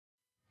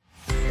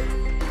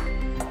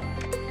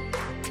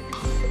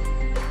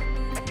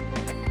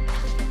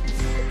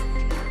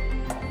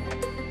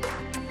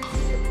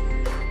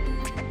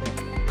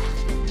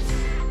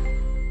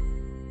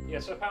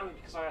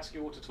ask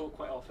you all to talk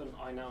quite often,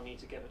 I now need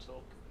to give a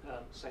talk.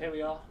 So here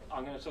we are.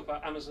 I'm going to talk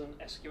about Amazon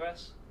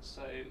SQS.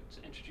 So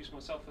to introduce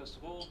myself, first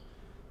of all,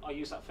 I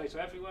use that photo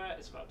everywhere.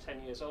 It's about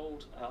 10 years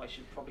old. I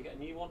should probably get a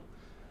new one.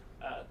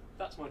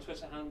 That's my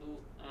Twitter handle,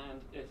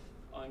 and if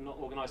I'm not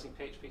organising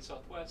PHP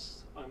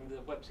Southwest, I'm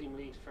the web team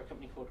lead for a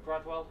company called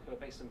Gradwell, who are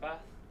based in Bath.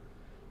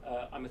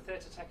 I'm a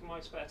theatre tech in my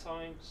spare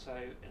time, so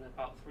in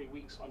about 3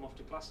 weeks I'm off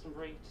to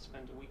Glastonbury to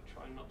spend a week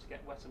trying not to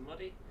get wet and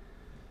muddy.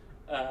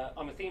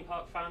 I'm a theme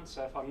park fan,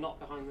 so if I'm not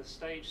behind the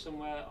stage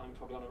somewhere, I'm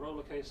probably on a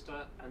roller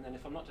coaster, and then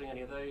if I'm not doing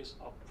any of those,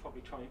 I'll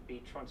probably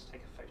be trying to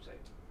take a photo.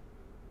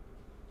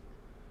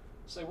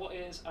 So what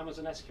is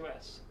Amazon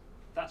SQS?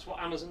 That's what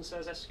Amazon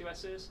says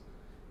SQS is.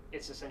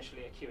 It's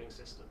essentially a queuing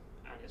system,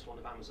 and it's one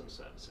of Amazon's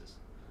services.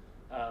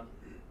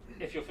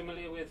 If you're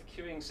familiar with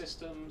queuing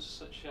systems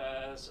such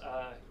as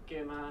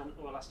Gearman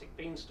or Elastic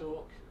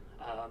Beanstalk,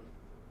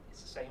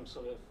 it's the same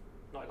sort of,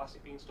 not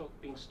Elastic Beanstalk,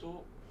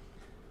 Beanstalk.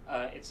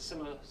 It's a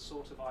similar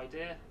sort of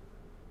idea.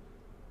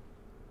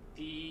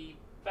 The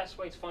best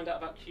way to find out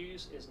about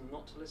queues is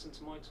not to listen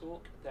to my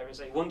talk. There is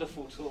a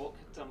wonderful talk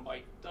done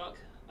by Doug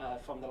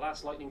from the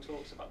last Lightning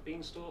Talks about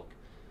Beanstalk,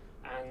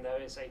 and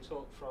there is a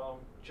talk from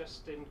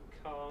Justin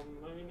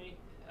Carmoni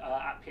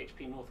at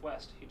PHP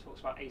Northwest who talks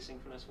about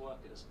asynchronous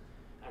workers,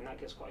 and that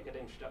gives quite a good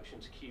introduction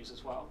to queues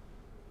as well.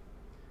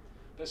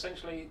 But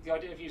essentially, the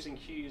idea of using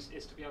queues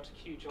is to be able to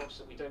queue jobs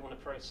that we don't want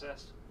to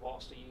process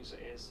whilst a user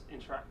is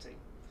interacting.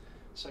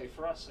 So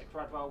for us at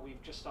Gradwell,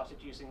 we've just started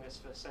using this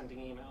for sending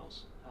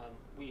emails.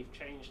 We've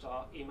changed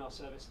our email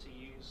service to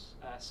use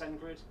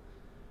SendGrid,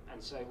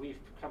 and so we've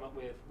come up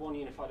with one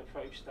unified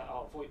approach that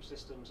our VoIP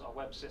systems, our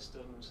web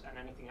systems, and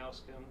anything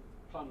else can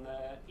plumb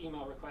their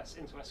email requests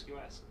into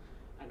SQS,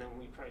 and then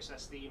we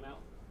process the email.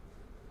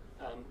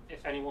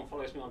 If anyone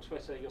follows me on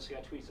Twitter, you'll see I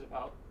tweeted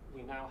about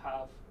we now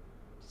have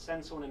to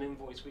send someone an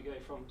invoice. We go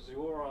from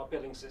Zuora, our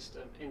billing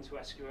system, into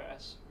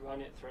SQS, run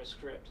it through a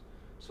script,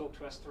 talk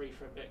to S3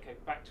 for a bit, go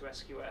back to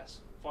SQS,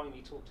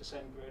 finally talk to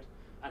SendGrid,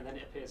 and then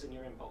it appears in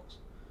your inbox,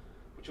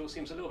 which all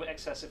seems a little bit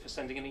excessive for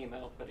sending an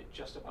email, but it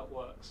just about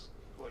works,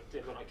 or it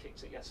did when I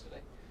kicked it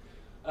yesterday.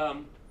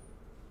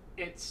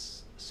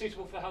 It's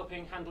suitable for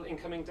helping handle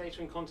incoming data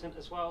and content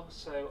as well.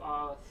 So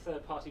our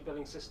third-party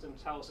billing system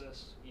tells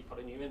us you've got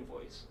a new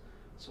invoice,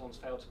 someone's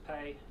failed to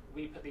pay.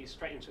 We put these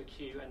straight into a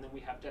queue, and then we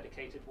have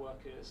dedicated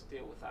workers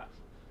deal with that.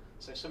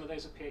 So some of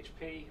those are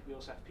PHP. We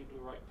also have people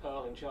who write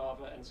Perl and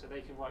Java, and so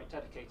they can write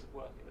dedicated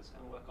workers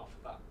and work off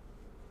of that.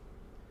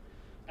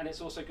 And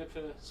it's also good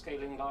for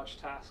scaling large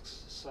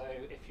tasks. So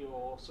if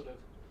you're sort of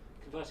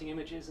converting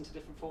images into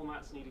different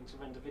formats, needing to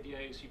render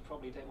videos, you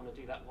probably don't want to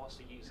do that whilst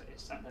the user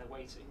is sat there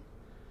waiting.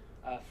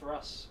 For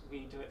us,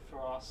 we do it for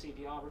our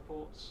CDR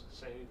reports.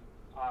 So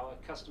our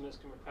customers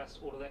can request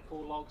all of their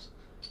call logs.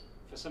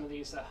 For some of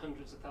these, there are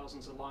hundreds of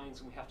thousands of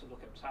lines, and we have to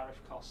look up tariff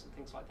costs and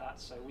things like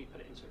that. So we put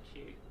it into a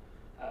queue,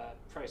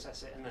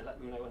 process it, and then let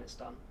them know when it's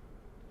done.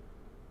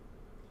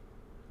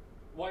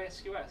 Why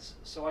SQS?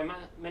 So I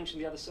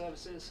mentioned the other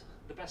services.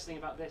 The best thing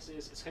about this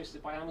is it's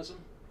hosted by Amazon,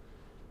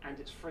 and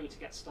it's free to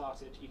get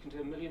started. You can do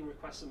 1 million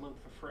requests a month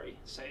for free.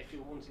 So if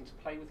you're wanting to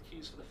play with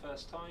queues for the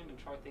first time and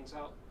try things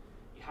out,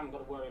 you haven't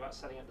got to worry about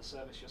setting up the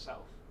service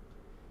yourself.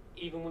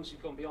 Even once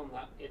you've gone beyond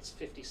that, it's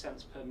 50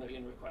 cents per 1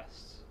 million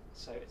requests.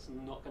 So it's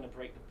not going to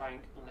break the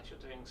bank unless you're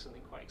doing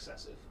something quite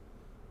excessive.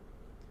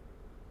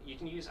 You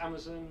can use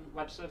Amazon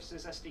Web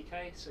Services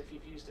SDK, so if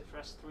you've used it for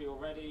S3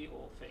 already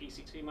or for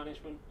EC2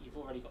 management, you've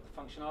already got the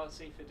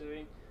functionality for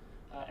doing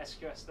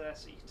SQS there,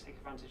 so you can take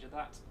advantage of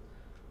that.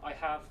 I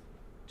have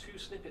 2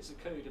 snippets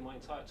of code in my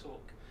entire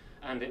talk,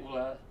 and it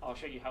will, I'll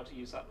show you how to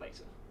use that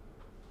later.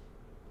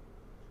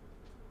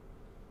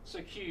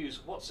 So queues,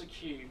 what's a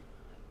queue?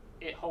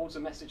 It holds a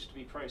message to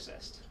be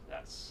processed.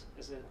 That's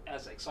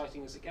as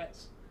exciting as it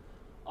gets.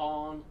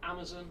 On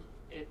Amazon,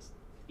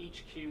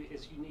 each queue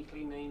is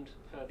uniquely named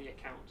per the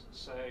account.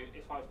 So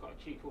if I've got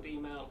a queue called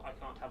email, I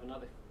can't have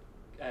another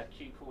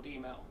queue called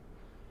email.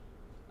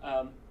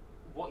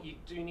 What you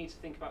do need to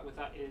think about with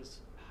that is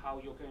how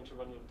you're going to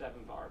run your dev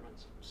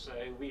environment. So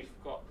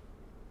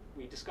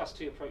we discussed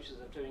 2 approaches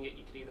of doing it.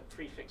 You could either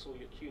prefix all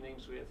your queue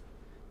names with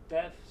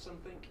dev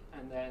something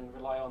and then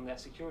rely on their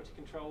security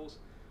controls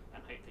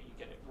and hope that you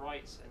get it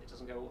right and it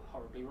doesn't go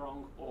horribly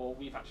wrong, or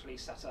we've actually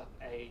set up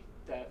a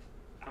dev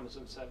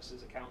Amazon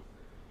services account.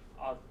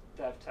 Our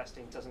dev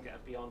testing doesn't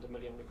get beyond 1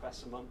 million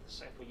requests a month,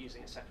 so if we're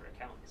using a separate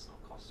account, it's not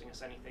costing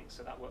us anything,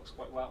 so that works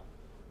quite well.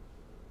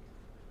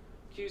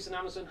 Queues in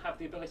Amazon have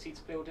the ability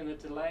to build in a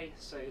delay,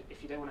 so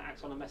if you don't want to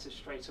act on a message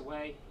straight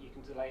away, you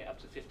can delay it up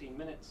to 15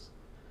 minutes.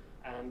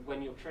 And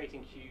when you're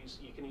creating queues,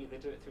 you can either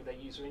do it through their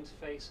user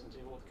interface and do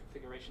all the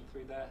configuration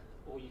through there,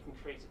 or you can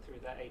create it through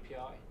their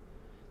API.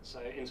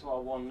 So into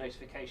our one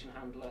notification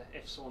handler,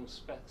 if someone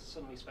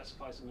suddenly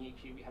specifies a new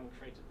queue we haven't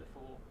created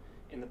before,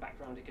 in the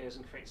background it goes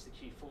and creates the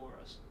queue for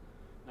us.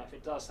 Now if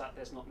it does that,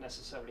 there's not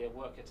necessarily a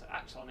worker to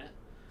act on it,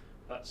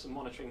 but some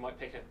monitoring might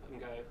pick up and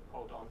go,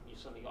 hold on, you've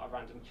suddenly got a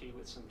random queue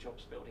with some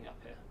jobs building up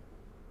here.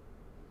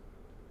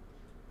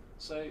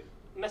 So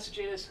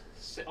Messages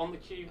sit on the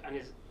queue, and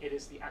it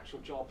is the actual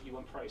job you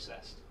want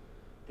processed.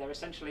 They're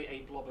essentially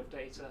a blob of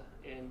data.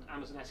 In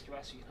Amazon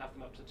SQS, you can have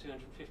them up to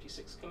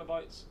 256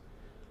 kilobytes.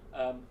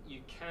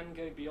 You can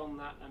go beyond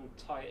that and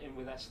tie it in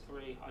with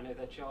S3. I know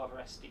their Java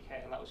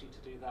SDK allows you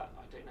to do that.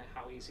 I don't know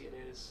how easy it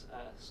is,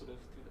 sort of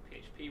through the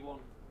PHP one.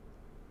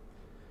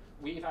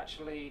 We've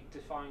actually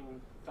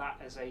defined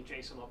that as a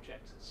JSON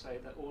object, so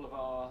that all of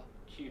our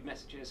queued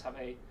messages have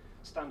a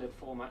standard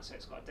format, so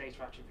it's got a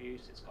data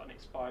attribute, it's got an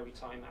expiry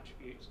time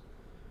attribute.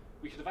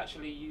 We could have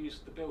actually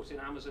used the built-in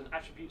Amazon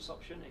attributes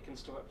option. It can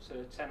store up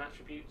to 10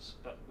 attributes,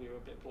 but we were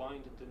a bit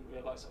blind and didn't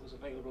realise that was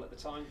available at the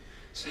time.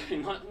 So we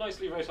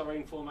nicely wrote our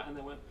own format and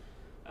then went,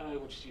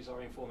 we'll just use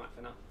our own format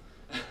for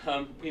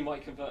now. We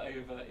might convert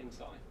over in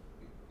time.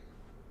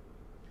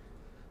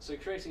 So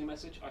creating a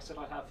message, I said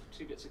I have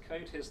 2 bits of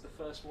code. Here's the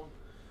first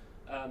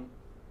one.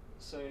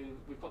 So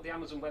we've got the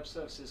Amazon Web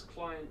Services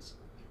client.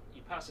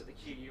 You pass it the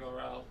queue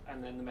URL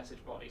and then the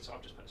message body. So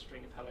I've just put a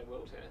string of hello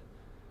world here.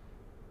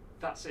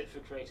 That's it for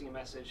creating a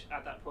message.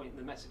 At that point,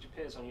 the message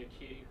appears on your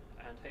queue,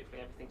 and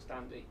hopefully everything's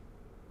dandy.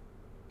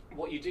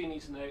 What you do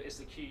need to know is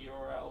the queue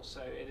URL.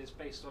 So it is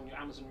based on your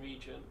Amazon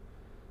region,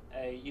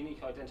 a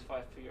unique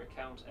identifier for your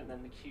account, and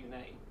then the queue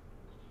name.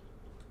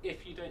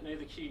 If you don't know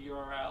the queue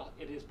URL,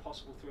 it is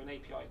possible through an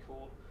API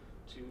call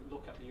to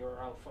look up the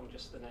URL from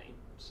just the name.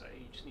 So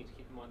you just need to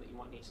keep in mind that you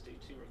might need to do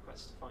 2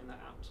 requests to find that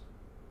out.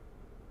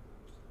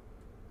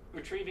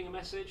 Retrieving a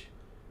message,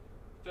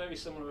 very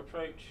similar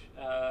approach.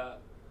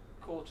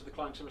 Call to the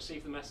client to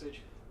receive the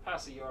message,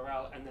 pass the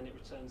URL, and then it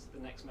returns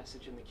the next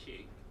message in the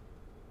queue.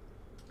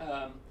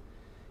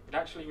 It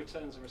actually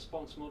returns a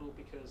response model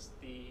because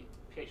the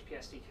PHP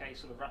SDK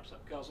sort of wraps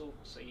up guzzle,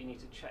 so you need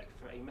to check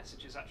for a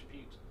messages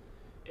attribute.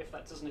 If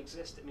that doesn't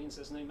exist, it means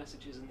there's no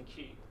messages in the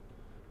queue.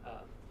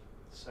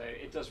 So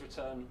it does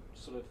return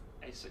sort of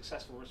a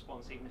successful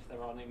response even if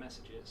there are no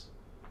messages.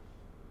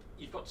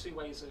 You've got 2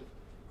 ways of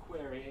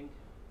querying.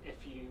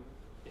 If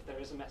there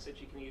is a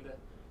message, you can either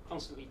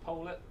constantly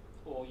poll it,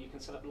 or you can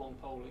set up long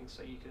polling,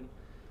 so you can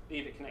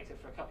leave it connected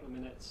for a couple of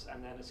minutes,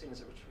 and then as soon as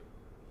it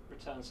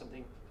returns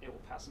something, it will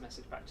pass the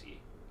message back to you.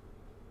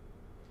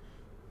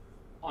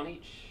 On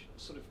each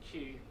sort of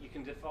queue, you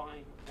can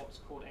define what's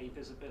called a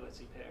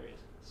visibility period.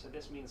 So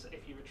this means that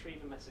if you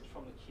retrieve a message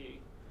from the queue,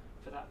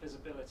 for that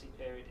visibility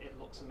period, it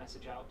locks a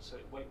message out, so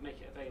it won't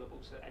make it available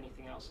to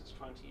anything else that's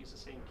trying to use the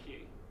same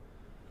queue.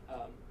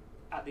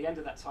 At the end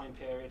of that time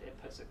period, it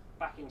puts it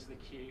back into the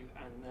queue,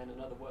 and then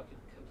another worker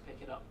can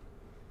pick it up.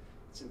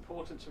 It's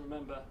important to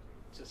remember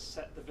to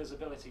set the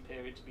visibility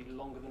period to be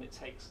longer than it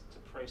takes to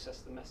process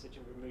the message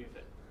and remove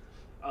it.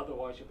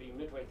 Otherwise, you'll be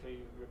midway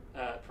through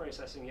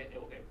processing it, it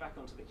will go back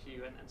onto the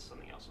queue, and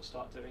something else will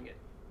start doing it.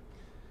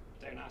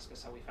 Don't ask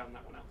us how we found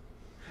that one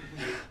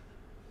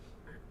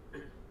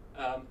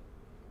out.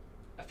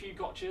 A few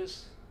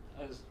gotchas,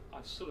 as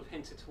I've sort of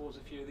hinted towards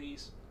a few of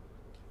these.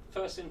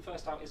 First in,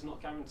 first out is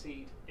not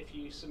guaranteed. If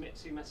you submit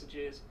 2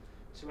 messages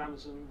to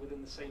Amazon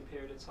within the same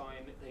period of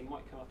time, they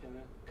might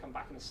come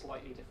back in a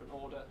slightly different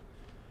order.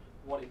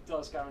 What it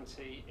does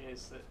guarantee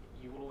is that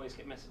you will always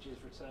get messages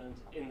returned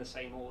in the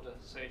same order.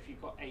 So if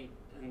you've got A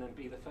and then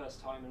B the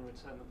first time and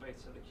return them both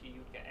to the queue, you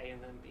would get A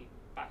and then B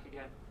back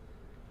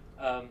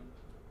again.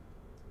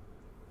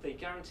 They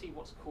guarantee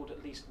what's called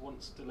at least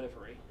once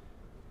delivery.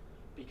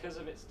 Because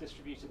of its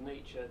distributed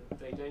nature,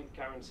 they don't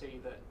guarantee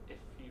that if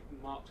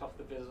you've marked off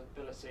the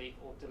visibility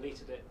or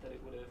deleted it, that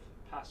it would have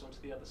passed on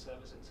to the other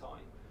servers in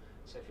time.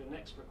 So if your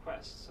next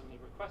request suddenly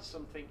requests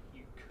something,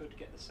 you could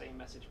get the same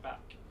message back.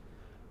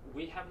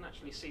 We haven't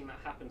actually seen that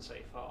happen so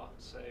far,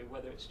 so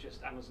whether it's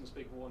just Amazon's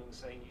big warning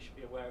saying you should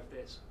be aware of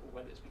this, or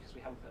whether it's because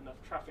we haven't put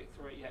enough traffic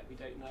through it yet, we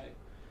don't know.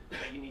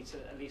 But you need to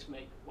at least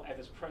make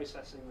whatever's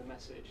processing the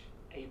message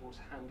able to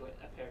handle it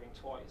appearing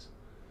twice.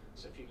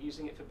 So if you're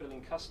using it for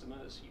billing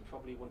customers, you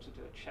probably want to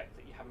do a check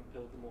that you haven't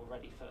billed them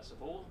already first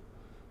of all.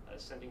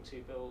 Sending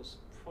 2 bills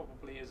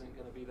probably isn't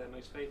going to be their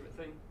most favourite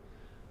thing.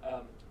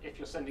 If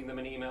you're sending them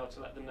an email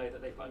to let them know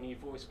that they've got a new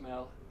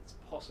voicemail, it's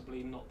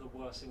possibly not the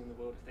worst thing in the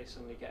world if they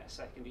suddenly get a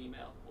second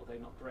email, although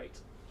not great.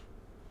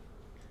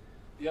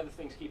 The other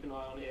thing to keep an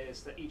eye on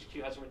is that each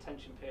queue has a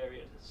retention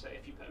period. So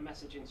if you put a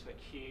message into a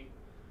queue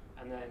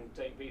and then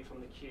don't read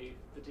from the queue,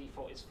 the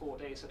default is 4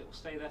 days that it will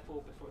stay there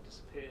for before it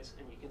disappears,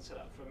 and you can set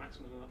up for a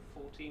maximum of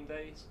 14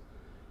 days.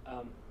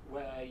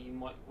 Where you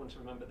might want to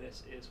remember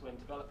this is when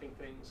developing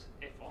things,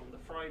 if on the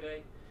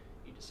Friday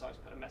you decide to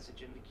put a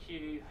message in the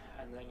queue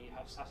and then you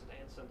have Saturday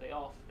and Sunday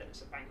off, then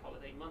it's a bank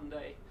holiday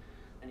Monday,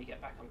 then you get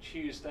back on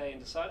Tuesday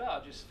and decide,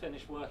 I'll just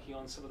finish working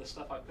on some of the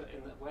stuff I put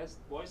in, why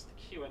is the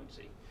queue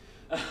empty?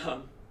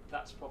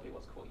 That's probably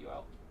what's caught you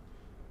out.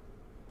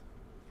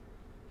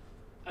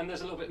 And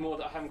there's a little bit more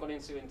that I haven't gone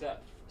into in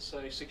depth.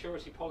 So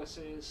security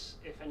policies,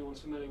 if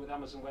anyone's familiar with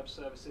Amazon Web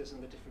Services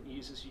and the different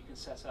users you can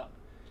set up,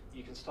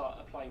 you can start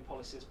applying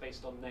policies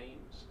based on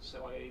names.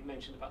 So I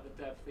mentioned about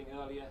the dev thing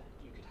earlier.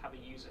 You could have a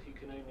user who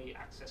can only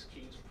access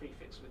queues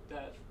prefixed with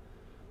dev.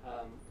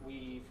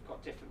 We've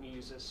got different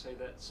users so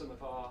that some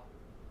of our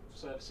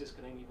services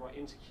can only write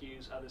into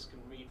queues, others can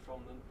read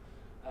from them.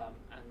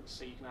 and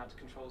so you can add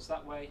controls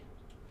that way.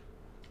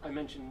 I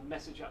mentioned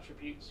message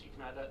attributes. You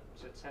can add up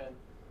to 10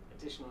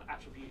 additional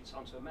attributes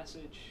onto a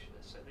message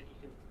so that you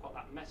can got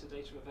that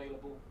metadata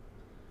available.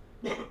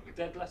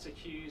 Dead letter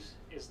queues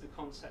is the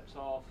concept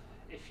of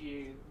if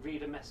you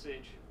read a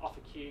message off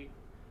a queue,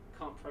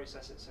 can't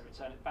process it, so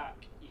return it back,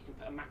 you can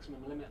put a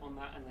maximum limit on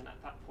that, and then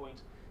at that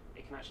point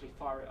it can actually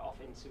fire it off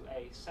into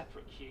a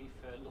separate queue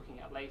for looking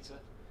at later.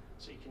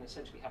 So you can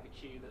essentially have a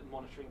queue that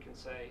monitoring can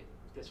say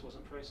this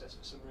wasn't processed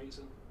for some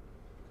reason.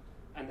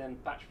 And then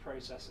batch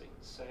processing.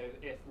 So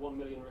if 1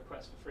 million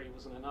requests for free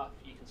wasn't enough,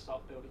 you can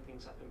start building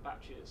things up in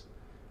batches.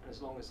 And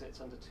as long as it's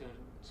under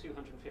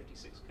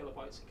 256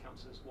 kilobytes, it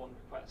counts as one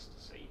request.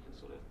 So you can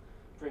sort of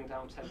bring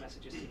down 10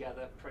 messages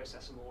together,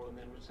 process them all, and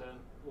then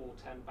return all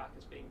 10 back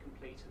as being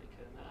complete, and it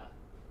can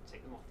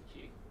take them off the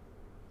queue.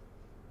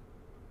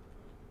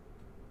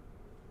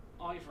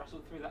 I've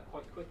rattled through that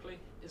quite quickly.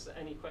 Is there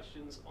any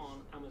questions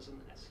on Amazon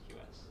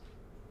SQS?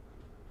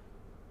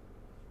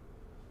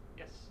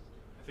 Yes?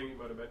 I think you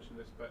might have mentioned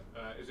this, but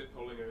is it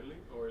polling only,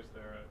 or is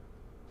there a...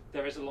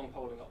 There is a long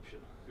polling option.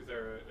 Is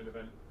there an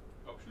event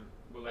option?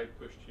 Will they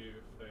push to you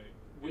if they...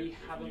 We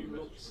haven't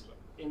looked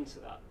into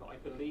that, but I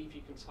believe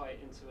you can tie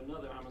it into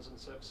another Amazon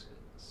service,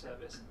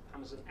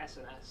 Amazon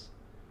SNS,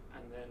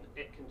 and then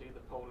it can do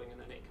the polling, and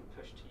then it can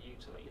push to you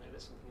to let you know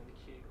there's something in the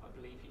queue. I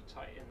believe you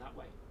tie it in that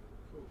way.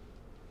 Cool.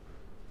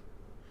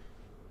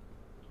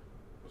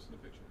 What's in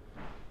the picture?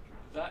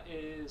 That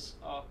is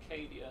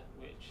Arcadia,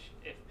 which,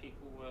 if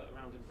people were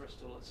around in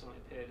Bristol, it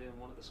suddenly appeared in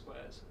one of the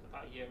squares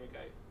about a year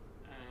ago,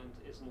 and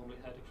is normally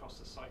heard across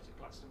the site at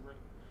Glastonbury.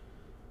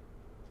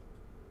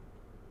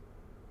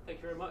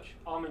 Thank you very much.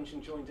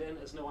 Arminjon joined in,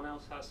 as no one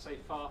else has so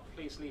far.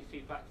 Please leave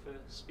feedback for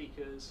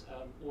speakers.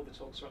 All the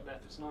talks are up there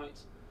for tonight,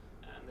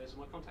 and those are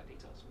my contact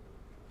details.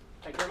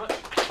 Thank you very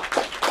much.